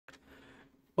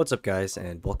What's up guys,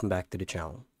 and welcome back to the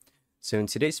channel. So in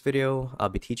today's video, I'll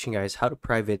be teaching you guys how to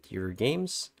private your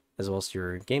games as well as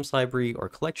your games library or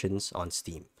collections on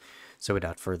Steam. So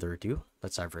without further ado,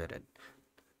 let's dive right in.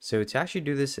 So to actually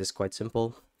do this is quite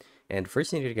simple, and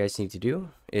first thing you guys need to do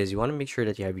is you want to make sure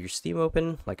that you have your Steam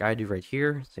open like I do right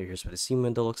here. So here's what the Steam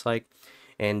window looks like,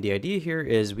 and the idea here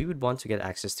is we would want to get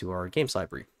access to our games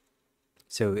library.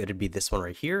 So it'd be this one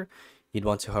right here. You'd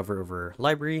want to hover over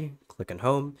library, click on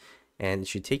home, and it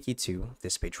should take you to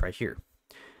this page right here.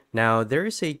 Now, there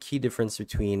is a key difference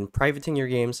between privating your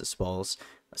games as well as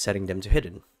setting them to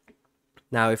hidden.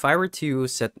 Now, if I were to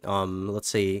set, let's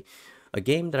say, a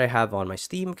game that I have on my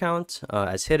Steam account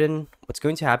as hidden, what's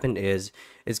going to happen is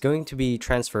it's going to be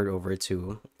transferred over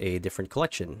to a different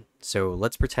collection. So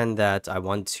let's pretend that I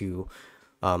want to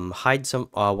hide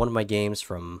one of my games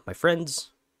from my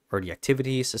friends or the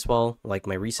activities as well, like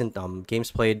my recent games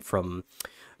played from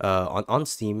on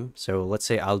Steam. So let's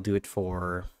say I'll do it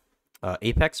for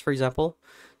Apex, for example.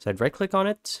 So I'd right click on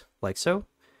it like so,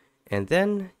 and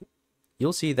then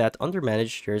you'll see that under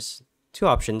manage there's two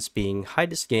options being hide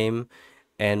this game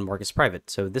and mark as private.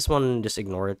 So this one, just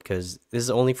ignore it because this is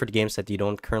only for the games that you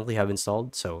don't currently have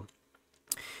installed. So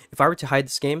if I were to hide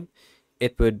this game,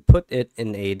 it would put it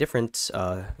in a different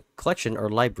collection or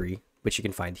library, which you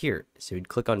can find here. So you'd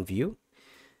click on view,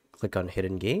 click on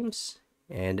hidden games,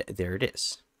 and there it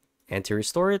is. And to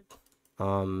restore it,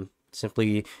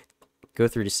 simply go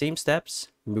through the same steps,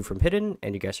 remove from hidden,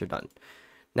 and you guys are done.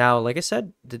 Now, like I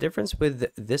said, the difference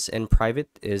with this and private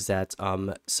is that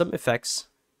some effects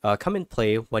come in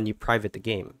play when you private the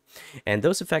game. And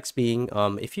those effects being,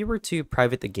 if you were to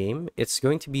private the game, it's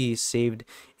going to be saved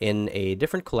in a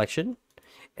different collection.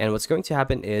 And what's going to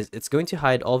happen is it's going to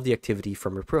hide all of the activity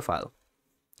from your profile.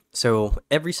 So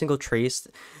every single trace,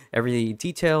 every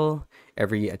detail,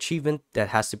 every achievement that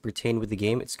has to pertain with the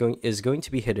game, is going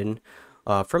to be hidden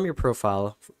from your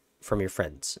profile from your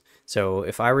friends. So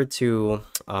if I were to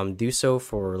do so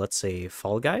for, let's say,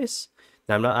 Fall Guys,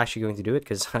 now I'm not actually going to do it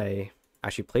because I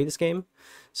actually play this game.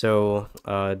 So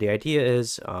the idea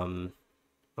is, well,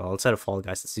 instead of Fall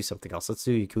Guys, let's do something else. Let's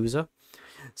do Yakuza.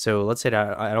 So let's say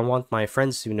that I don't want my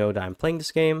friends to know that I'm playing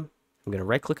this game. I'm going to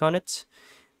right click on it,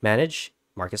 manage,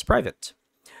 mark as private.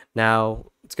 Now,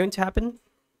 what's going to happen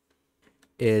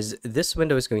is this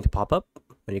window is going to pop up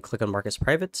when you click on mark as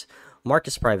private. Mark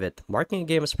as private. Marking a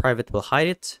game as private will hide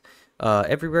it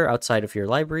everywhere outside of your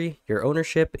library. Your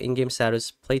ownership, in-game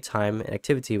status, playtime, and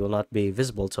activity will not be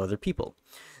visible to other people.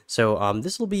 So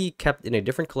this will be kept in a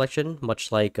different collection,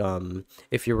 much like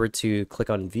if you were to click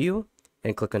on view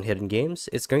and click on hidden games,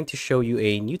 it's going to show you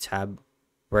a new tab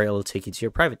where it'll take you to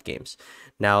your private games.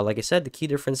 Now, like I said, the key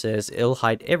difference is it'll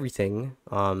hide everything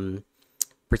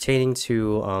pertaining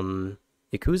to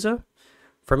Yakuza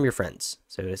from your friends.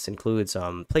 So this includes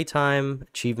playtime,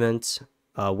 achievements,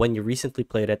 when you recently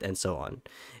played it, and so on.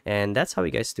 And that's how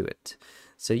you guys do it.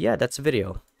 So yeah, that's the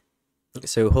video.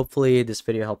 So hopefully this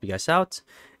video helped you guys out.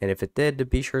 And if it did,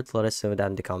 be sure to let us know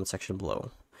down in the comment section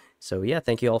below. So yeah,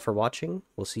 thank you all for watching.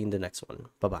 We'll see you in the next one.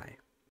 Bye-bye.